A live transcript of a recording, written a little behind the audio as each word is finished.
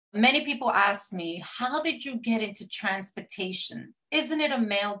Many people ask me, how did you get into transportation? Isn't it a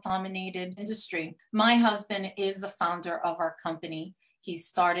male dominated industry? My husband is the founder of our company. He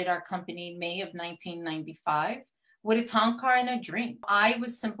started our company May of 1995 with a town car and a dream. I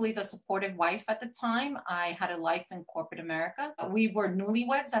was simply the supportive wife at the time. I had a life in corporate America. We were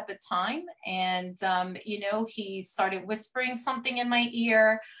newlyweds at the time. And, he started whispering something in my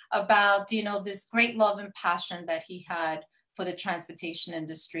ear about, this great love and passion that he had for the transportation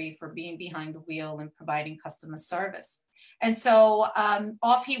industry, for being behind the wheel and providing customer service. And so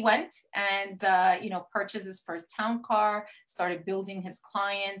off he went and, purchased his first town car, started building his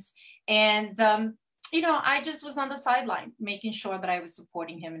clients. And, I just was on the sideline, making sure that I was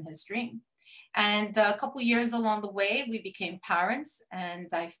supporting him in his dream. And a couple years along the way, we became parents,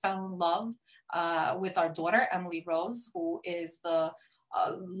 and I fell in love with our daughter, Emily Rose, who is the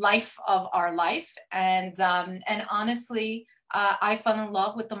life of our life. And honestly, I fell in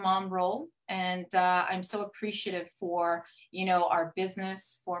love with the mom role, and I'm so appreciative for our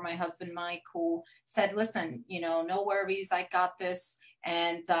business, for my husband Mike, who said, "Listen, no worries, I got this,"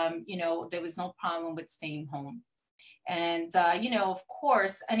 and there was no problem with staying home. And of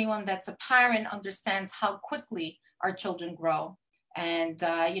course, anyone that's a parent understands how quickly our children grow. And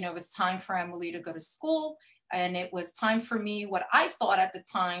it was time for Emily to go to school, and it was time for me, what I thought at the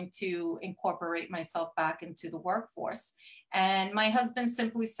time, to incorporate myself back into the workforce. And my husband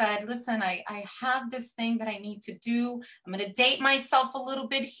simply said, "Listen, I have this thing that I need to do. I'm going to date myself a little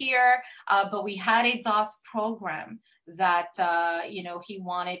bit here." But we had a DOS program that, he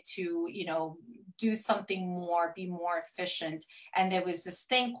wanted to, do something more, be more efficient. And there was this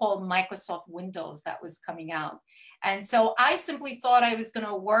thing called Microsoft Windows that was coming out. And so I simply thought I was going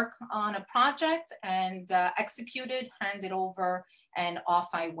to work on a project and execute it, hand it over, and off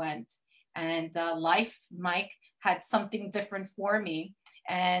I went. And life, Mike, had something different for me.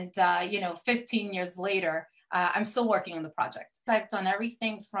 And, 15 years later, I'm still working on the project. I've done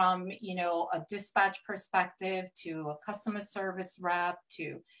everything from, a dispatch perspective to a customer service rep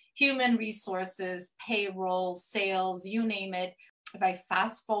to human resources, payroll, sales, you name it. If I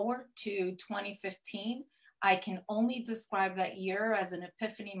fast forward to 2015, I can only describe that year as an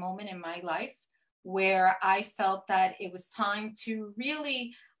epiphany moment in my life, where I felt that it was time to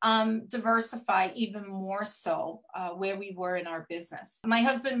really diversify even more so where we were in our business. My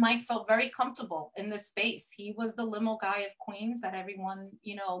husband, Mike, felt very comfortable in this space. He was the limo guy of Queens that everyone,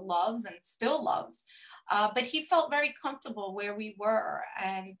 loves and still loves. But he felt very comfortable where we were.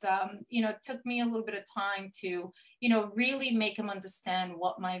 And, it took me a little bit of time to, really make him understand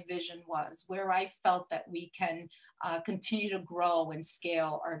what my vision was, where I felt that we can continue to grow and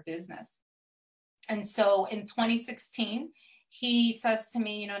scale our business. And so in 2016, he says to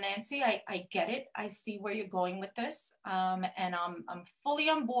me, "Nancy, I get it. I see where you're going with this. And I'm fully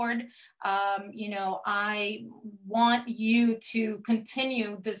on board. I want you to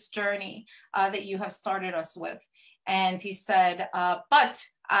continue this journey that you have started us with." And he said, "But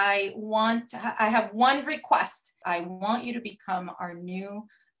I have one request. I want you to become our new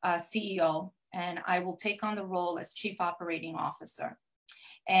CEO, and I will take on the role as Chief Operating Officer."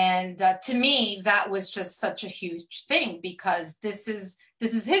 And to me, that was just such a huge thing, because this is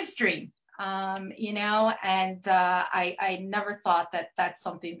his dream, and I never thought that that's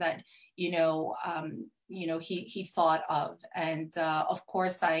something that he thought of. And of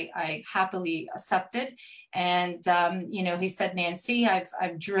course, I happily accepted. And he said, "Nancy,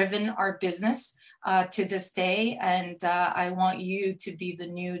 I've driven our business to this day, and I want you to be the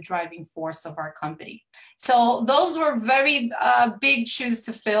new driving force of our company." So those were very big shoes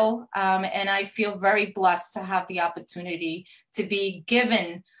to fill, and I feel very blessed to have the opportunity to be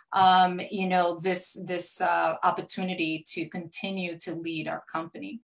given this opportunity to continue to lead our company.